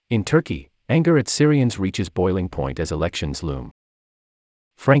In Turkey, anger at Syrians reaches boiling point as elections loom.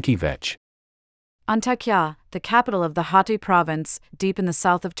 Frankie Vetch. Antakya, the capital of the Hatay province, deep in the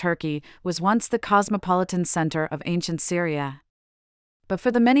south of Turkey, was once the cosmopolitan center of ancient Syria. But for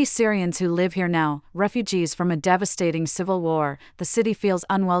the many Syrians who live here now, refugees from a devastating civil war, the city feels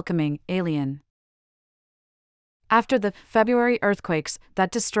unwelcoming, alien. After the February earthquakes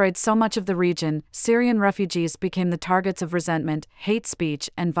that destroyed so much of the region, Syrian refugees became the targets of resentment, hate speech,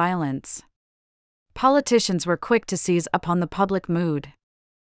 and violence. Politicians were quick to seize upon the public mood.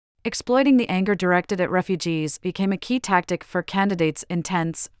 Exploiting the anger directed at refugees became a key tactic for candidates'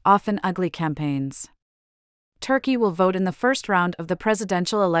 intense, often ugly campaigns. Turkey will vote in the first round of the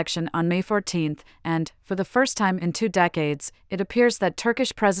presidential election on May 14, and, for the first time in 2 decades, it appears that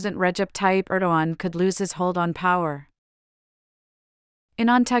Turkish President Recep Tayyip Erdogan could lose his hold on power. In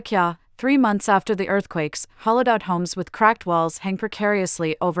Antakya, 3 months after the earthquakes, hollowed-out homes with cracked walls hang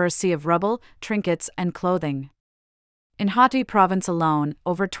precariously over a sea of rubble, trinkets, and clothing. In Hatay province alone,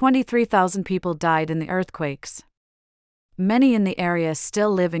 over 23,000 people died in the earthquakes. Many in the area still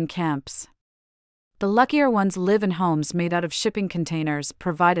live in camps. The luckier ones live in homes made out of shipping containers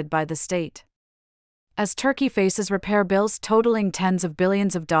provided by the state. As Turkey faces repair bills totaling tens of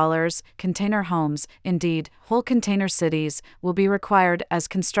billions of dollars, container homes, indeed, whole container cities, will be required as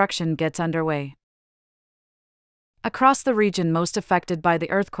construction gets underway. Across the region most affected by the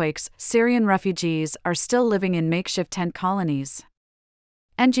earthquakes, Syrian refugees are still living in makeshift tent colonies.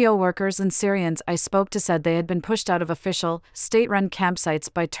 NGO workers and Syrians I spoke to said they had been pushed out of official, state-run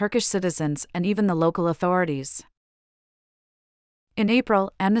campsites by Turkish citizens and even the local authorities. In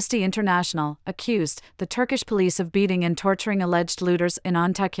April, Amnesty International accused the Turkish police of beating and torturing alleged looters in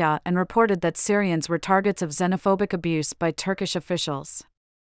Antakya and reported that Syrians were targets of xenophobic abuse by Turkish officials.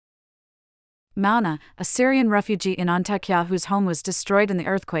 Mauna, a Syrian refugee in Antakya whose home was destroyed in the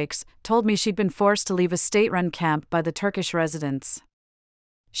earthquakes, told me she'd been forced to leave a state-run camp by the Turkish residents.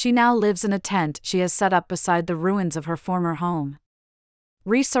 She now lives in a tent she has set up beside the ruins of her former home.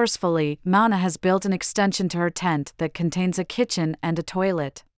 Resourcefully, Mauna has built an extension to her tent that contains a kitchen and a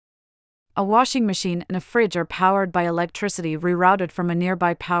toilet. A washing machine and a fridge are powered by electricity rerouted from a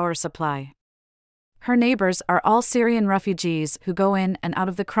nearby power supply. Her neighbors are all Syrian refugees who go in and out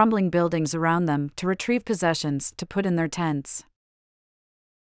of the crumbling buildings around them to retrieve possessions to put in their tents.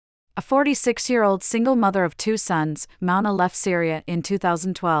 A 46-year-old single mother of 2 sons, Mauna left Syria in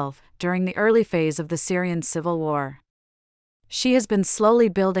 2012, during the early phase of the Syrian civil war. She has been slowly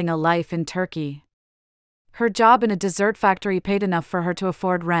building a life in Turkey. Her job in a dessert factory paid enough for her to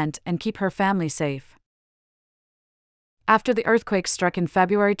afford rent and keep her family safe. After the earthquake struck in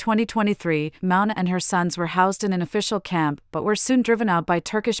February 2023, Mauna and her sons were housed in an official camp but were soon driven out by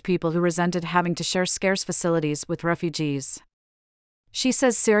Turkish people who resented having to share scarce facilities with refugees. She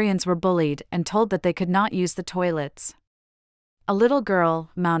says Syrians were bullied and told that they could not use the toilets. A little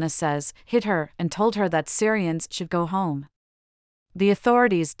girl, Mauna says, hit her and told her that Syrians should go home. The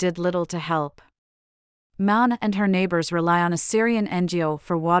authorities did little to help. Mauna and her neighbors rely on a Syrian NGO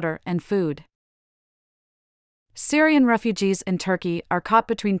for water and food. Syrian refugees in Turkey are caught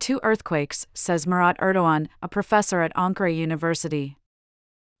between 2 earthquakes, says Murat Erdoğan, a professor at Ankara University.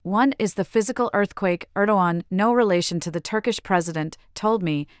 One is the physical earthquake, Erdoğan, no relation to the Turkish president, told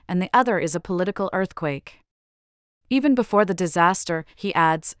me, and the other is a political earthquake. Even before the disaster, he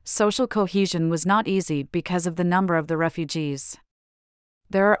adds, social cohesion was not easy because of the number of the refugees.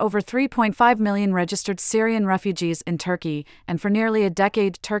 There are over 3.5 million registered Syrian refugees in Turkey, and for nearly a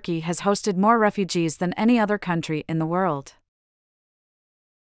decade Turkey has hosted more refugees than any other country in the world.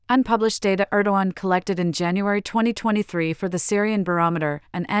 Unpublished data Erdoğan collected in January 2023 for the Syrian Barometer,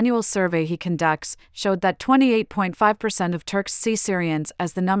 an annual survey he conducts, showed that 28.5% of Turks see Syrians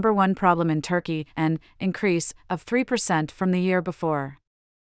as the number 1 problem in Turkey, an increase of 3% from the year before.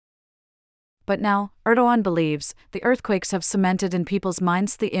 But now, Erdoğan believes, the earthquakes have cemented in people's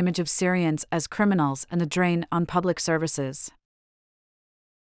minds the image of Syrians as criminals and a drain on public services.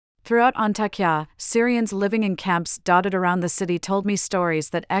 Throughout Antakya, Syrians living in camps dotted around the city told me stories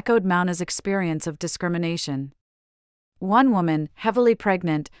that echoed Mauna's experience of discrimination. One woman, heavily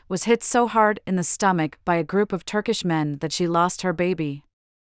pregnant, was hit so hard in the stomach by a group of Turkish men that she lost her baby.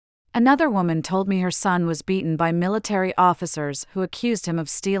 Another woman told me her son was beaten by military officers who accused him of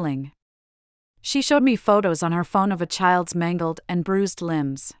stealing. She showed me photos on her phone of a child's mangled and bruised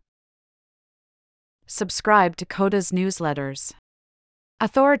limbs. Subscribe to Coda's newsletters.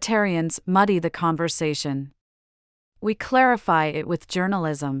 Authoritarians muddy the conversation. We clarify it with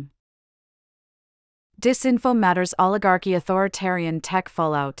journalism. Disinfo Matters Oligarchy Authoritarian Tech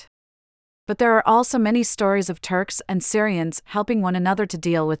Fallout. But there are also many stories of Turks and Syrians helping one another to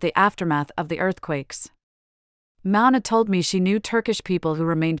deal with the aftermath of the earthquakes. Mauna told me she knew Turkish people who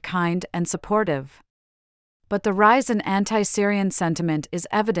remained kind and supportive. But the rise in anti-Syrian sentiment is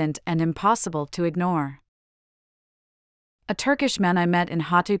evident and impossible to ignore. A Turkish man I met in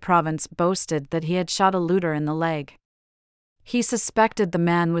Hatay province boasted that he had shot a looter in the leg. He suspected the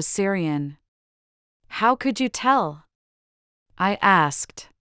man was Syrian. "How could you tell?" I asked.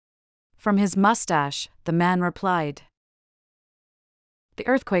 "From his mustache," the man replied. The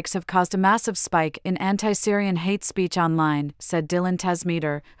earthquakes have caused a massive spike in anti-Syrian hate speech online, said Dilan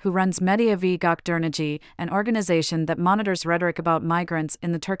Tazmidar, who runs Medya ve Gökdernici, an organization that monitors rhetoric about migrants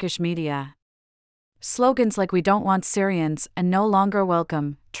in the Turkish media. Slogans like "We don't want Syrians" and "No longer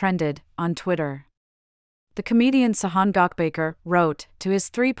welcome" trended on Twitter. The comedian Sahan Gökbaker wrote to his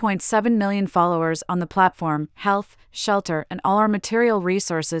 3.7 million followers on the platform, "Health, shelter, and all our material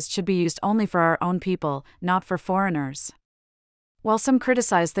resources should be used only for our own people, not for foreigners." While some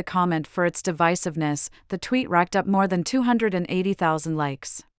criticized the comment for its divisiveness, the tweet racked up more than 280,000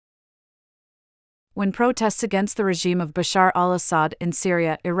 likes. When protests against the regime of Bashar al-Assad in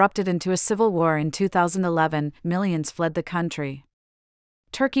Syria erupted into a civil war in 2011, millions fled the country.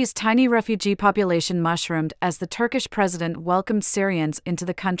 Turkey's tiny refugee population mushroomed as the Turkish president welcomed Syrians into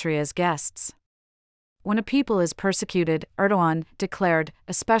the country as guests. "When a people is persecuted," Erdogan declared,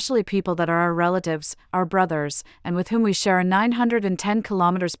 "especially people that are our relatives, our brothers, and with whom we share a 910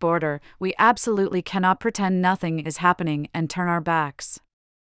 kilometers border, we absolutely cannot pretend nothing is happening and turn our backs."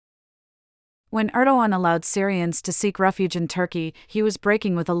 When Erdogan allowed Syrians to seek refuge in Turkey, he was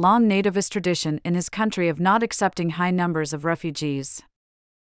breaking with a long nativist tradition in his country of not accepting high numbers of refugees.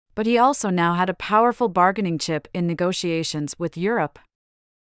 But he also now had a powerful bargaining chip in negotiations with Europe.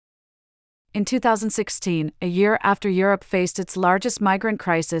 In 2016, a year after Europe faced its largest migrant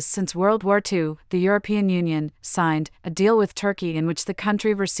crisis since World War II, the European Union signed a deal with Turkey in which the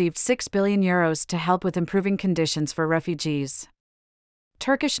country received €6 billion to help with improving conditions for refugees.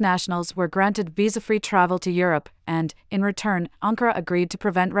 Turkish nationals were granted visa-free travel to Europe, and, in return, Ankara agreed to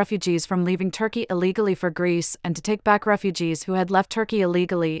prevent refugees from leaving Turkey illegally for Greece and to take back refugees who had left Turkey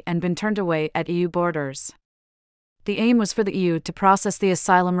illegally and been turned away at EU borders. The aim was for the EU to process the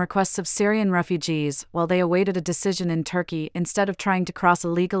asylum requests of Syrian refugees while they awaited a decision in Turkey instead of trying to cross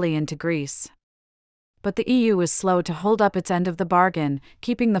illegally into Greece. But the EU was slow to hold up its end of the bargain,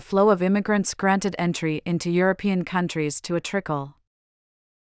 keeping the flow of immigrants granted entry into European countries to a trickle.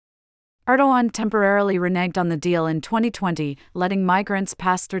 Erdogan temporarily reneged on the deal in 2020, letting migrants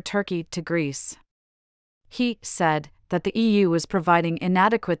pass through Turkey to Greece. He said that the EU was providing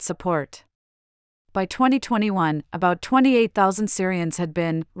inadequate support. By 2021, about 28,000 Syrians had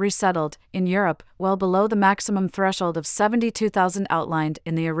been resettled in Europe, well below the maximum threshold of 72,000 outlined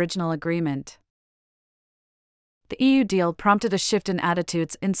in the original agreement. The EU deal prompted a shift in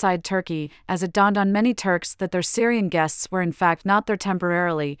attitudes inside Turkey, as it dawned on many Turks that their Syrian guests were in fact not there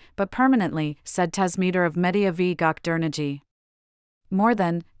temporarily, but permanently, said Tazmidar of Medya ve Gökdernici. More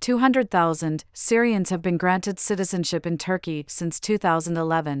than 200,000 Syrians have been granted citizenship in Turkey since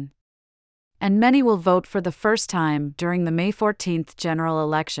 2011. And many will vote for the first time during the May 14th general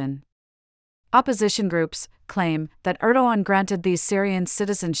election. Opposition groups claim that Erdogan granted these Syrians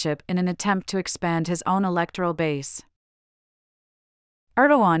citizenship in an attempt to expand his own electoral base.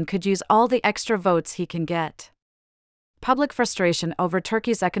 Erdogan could use all the extra votes he can get. Public frustration over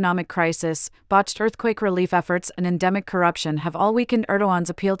Turkey's economic crisis, botched earthquake relief efforts, and endemic corruption have all weakened Erdogan's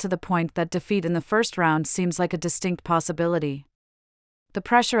appeal to the point that defeat in the first round seems like a distinct possibility. The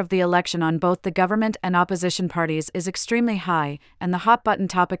pressure of the election on both the government and opposition parties is extremely high, and the hot-button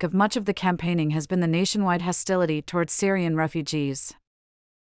topic of much of the campaigning has been the nationwide hostility towards Syrian refugees.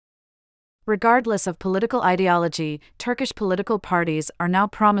 Regardless of political ideology, Turkish political parties are now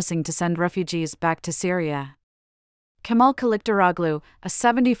promising to send refugees back to Syria. Kemal Kılıçdaroğlu, a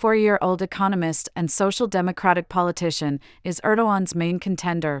 74-year-old economist and social democratic politician, is Erdogan's main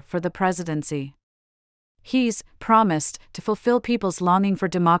contender for the presidency. He's promised to fulfill people's longing for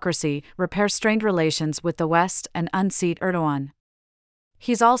democracy, repair strained relations with the West, and unseat Erdogan.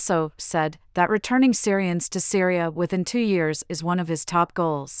 He's also said that returning Syrians to Syria within 2 years is one of his top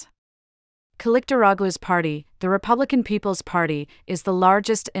goals. Kılıçdaroğlu's party, the Republican People's Party, is the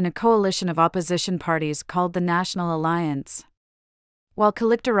largest in a coalition of opposition parties called the National Alliance. While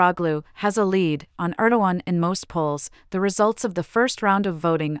Kılıçdaroğlu has a lead on Erdogan in most polls, the results of the first round of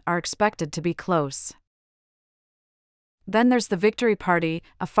voting are expected to be close. Then there's the Victory Party,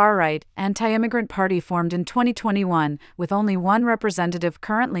 a far-right, anti-immigrant party formed in 2021, with only one representative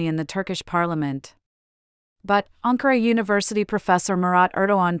currently in the Turkish parliament. But, Ankara University professor Murat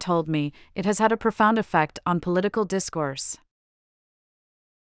Erdoğan told me, it has had a profound effect on political discourse.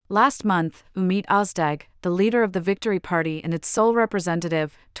 Last month, Ümit Özdağ, the leader of the Victory Party and its sole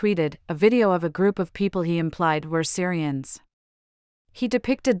representative, tweeted a video of a group of people he implied were Syrians. He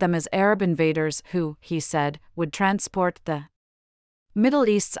depicted them as Arab invaders who, he said, would transport the Middle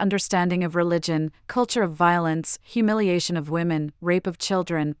East's understanding of religion, culture of violence, humiliation of women, rape of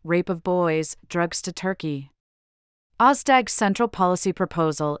children, rape of boys, drugs to Turkey. Özdağ's central policy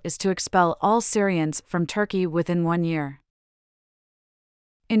proposal is to expel all Syrians from Turkey within 1 year.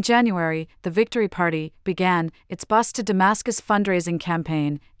 In January, the Victory Party began its Bus to Damascus fundraising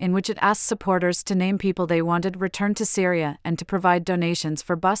campaign, in which it asked supporters to name people they wanted returned to Syria and to provide donations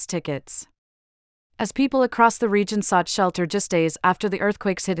for bus tickets. As people across the region sought shelter just days after the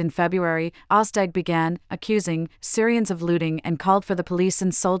earthquakes hit in February, Özdağ began accusing Syrians of looting and called for the police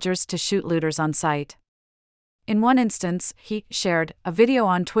and soldiers to shoot looters on sight. In one instance, he shared a video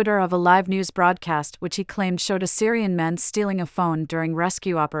on Twitter of a live news broadcast which he claimed showed a Syrian man stealing a phone during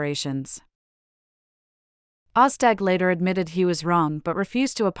rescue operations. Özdağ later admitted he was wrong but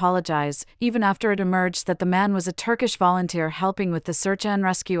refused to apologize, even after it emerged that the man was a Turkish volunteer helping with the search and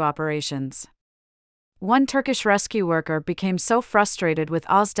rescue operations. One Turkish rescue worker became so frustrated with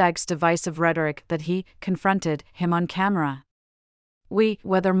Özdağ's divisive rhetoric that he confronted him on camera. "We,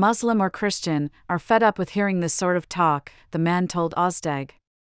 whether Muslim or Christian, are fed up with hearing this sort of talk," the man told Özdağ.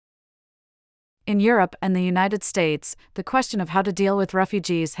 In Europe and the United States, the question of how to deal with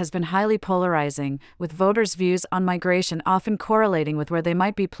refugees has been highly polarizing, with voters' views on migration often correlating with where they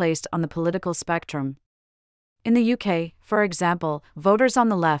might be placed on the political spectrum. In the UK, for example, voters on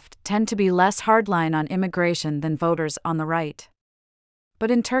the left tend to be less hardline on immigration than voters on the right. But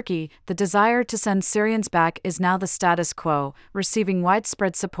in Turkey, the desire to send Syrians back is now the status quo, receiving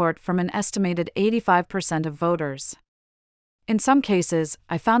widespread support from an estimated 85% of voters. In some cases,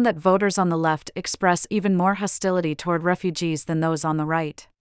 I found that voters on the left express even more hostility toward refugees than those on the right.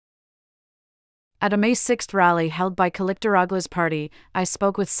 At a May 6 rally held by Kılıçdaroğlu's party, I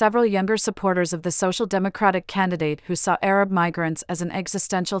spoke with several younger supporters of the Social Democratic candidate who saw Arab migrants as an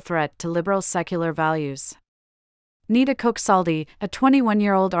existential threat to liberal secular values. Nida Koksaldi, a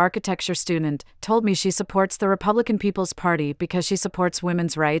 21-year-old architecture student, told me she supports the Republican People's Party because she supports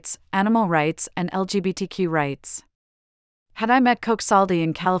women's rights, animal rights, and LGBTQ rights. Had I met Koksaldi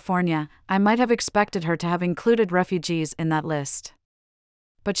in California, I might have expected her to have included refugees in that list.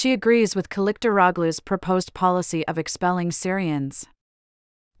 But she agrees with Kılıçdaroğlu's proposed policy of expelling Syrians.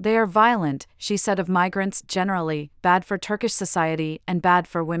 "They are violent," she said of migrants generally, bad for Turkish society, and bad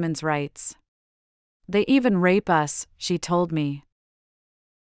for women's rights. "They even rape us," she told me.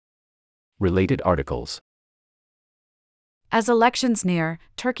 Related articles. As elections near,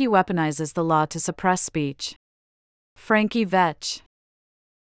 Turkey weaponizes the law to suppress speech. Frankie Vetch.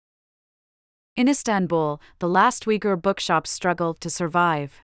 In Istanbul, the last Uyghur bookshops struggle to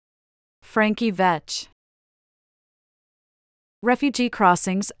survive. Frankie Vetch. Refugee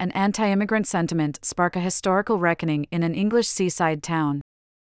crossings and anti-immigrant sentiment spark a historical reckoning in an English seaside town.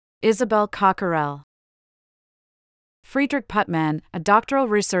 Isabel Cockerell. Friedrich Putman, a doctoral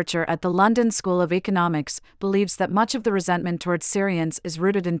researcher at the London School of Economics, believes that much of the resentment towards Syrians is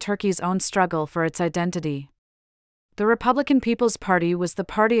rooted in Turkey's own struggle for its identity. The Republican People's Party was the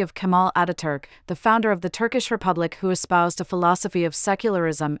party of Kemal Ataturk, the founder of the Turkish Republic, who espoused a philosophy of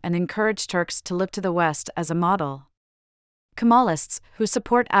secularism and encouraged Turks to look to the West as a model. Kemalists, who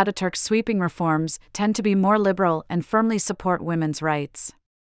support Ataturk's sweeping reforms, tend to be more liberal and firmly support women's rights.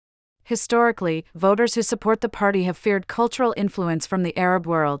 Historically, voters who support the party have feared cultural influence from the Arab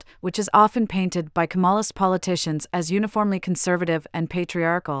world, which is often painted by Kemalist politicians as uniformly conservative and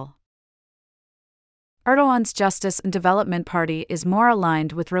patriarchal. Erdoğan's Justice and Development Party is more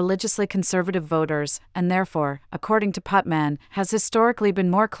aligned with religiously conservative voters, and therefore, according to Putman, has historically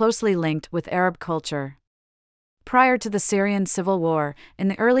been more closely linked with Arab culture. Prior to the Syrian civil war, in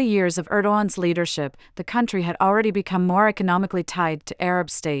the early years of Erdoğan's leadership, the country had already become more economically tied to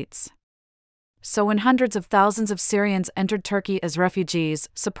Arab states. So when hundreds of thousands of Syrians entered Turkey as refugees,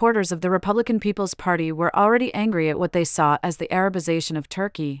 supporters of the Republican People's Party were already angry at what they saw as the Arabization of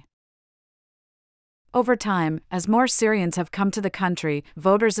Turkey. Over time, as more Syrians have come to the country,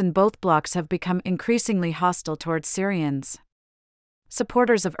 voters in both blocs have become increasingly hostile towards Syrians.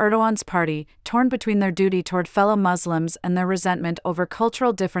 Supporters of Erdoğan's party, torn between their duty toward fellow Muslims and their resentment over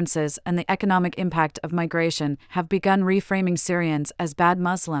cultural differences and the economic impact of migration, have begun reframing Syrians as bad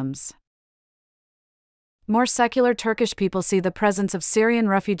Muslims. More secular Turkish people see the presence of Syrian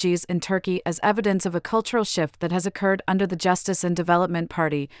refugees in Turkey as evidence of a cultural shift that has occurred under the Justice and Development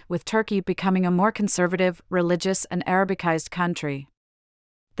Party, with Turkey becoming a more conservative, religious, and Arabicized country.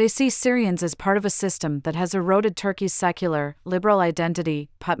 They see Syrians as part of a system that has eroded Turkey's secular, liberal identity,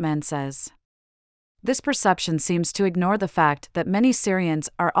 Putman says. This perception seems to ignore the fact that many Syrians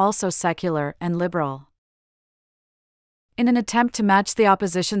are also secular and liberal. In an attempt to match the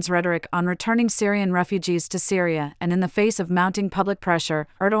opposition's rhetoric on returning Syrian refugees to Syria and in the face of mounting public pressure,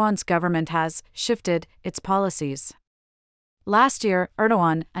 Erdogan's government has shifted its policies. Last year,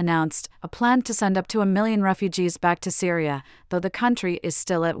 Erdogan announced a plan to send up to 1 million refugees back to Syria, though the country is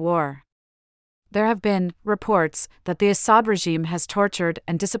still at war. There have been reports that the Assad regime has tortured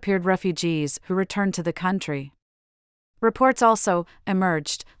and disappeared refugees who returned to the country. Reports also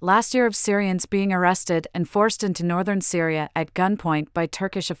emerged last year of Syrians being arrested and forced into northern Syria at gunpoint by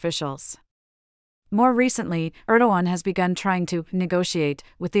Turkish officials. More recently, Erdogan has begun trying to negotiate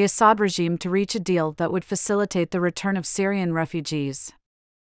with the Assad regime to reach a deal that would facilitate the return of Syrian refugees.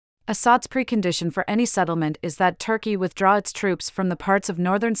 Assad's precondition for any settlement is that Turkey withdraw its troops from the parts of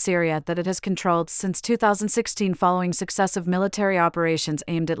northern Syria that it has controlled since 2016 following successive military operations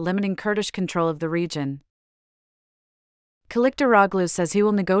aimed at limiting Kurdish control of the region. Kılıçdaroğlu says he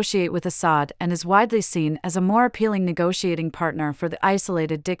will negotiate with Assad and is widely seen as a more appealing negotiating partner for the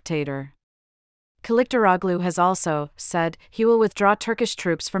isolated dictator. Kılıçdaroğlu has also said he will withdraw Turkish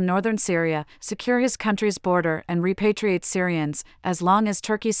troops from northern Syria, secure his country's border, and repatriate Syrians, as long as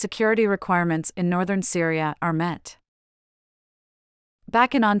Turkey's security requirements in northern Syria are met.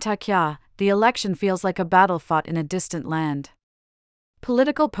 Back in Antakya, the election feels like a battle fought in a distant land.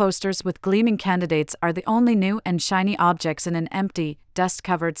 Political posters with gleaming candidates are the only new and shiny objects in an empty,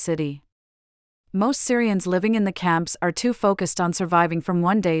 dust-covered city. Most Syrians living in the camps are too focused on surviving from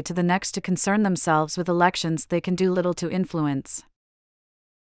one day to the next to concern themselves with elections they can do little to influence.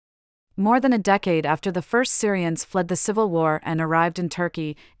 More than a decade after the first Syrians fled the civil war and arrived in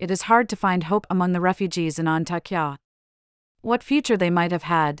Turkey, it is hard to find hope among the refugees in Antakya. What future they might have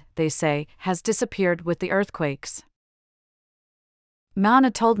had, they say, has disappeared with the earthquakes.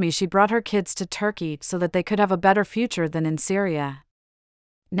 Mauna told me she brought her kids to Turkey so that they could have a better future than in Syria.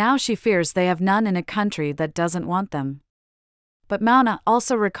 Now she fears they have none in a country that doesn't want them. But Mauna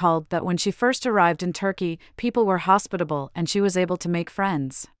also recalled that when she first arrived in Turkey, people were hospitable and she was able to make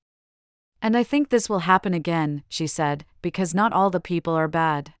friends. And I think this will happen again, she said, because not all the people are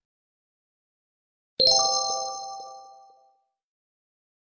bad.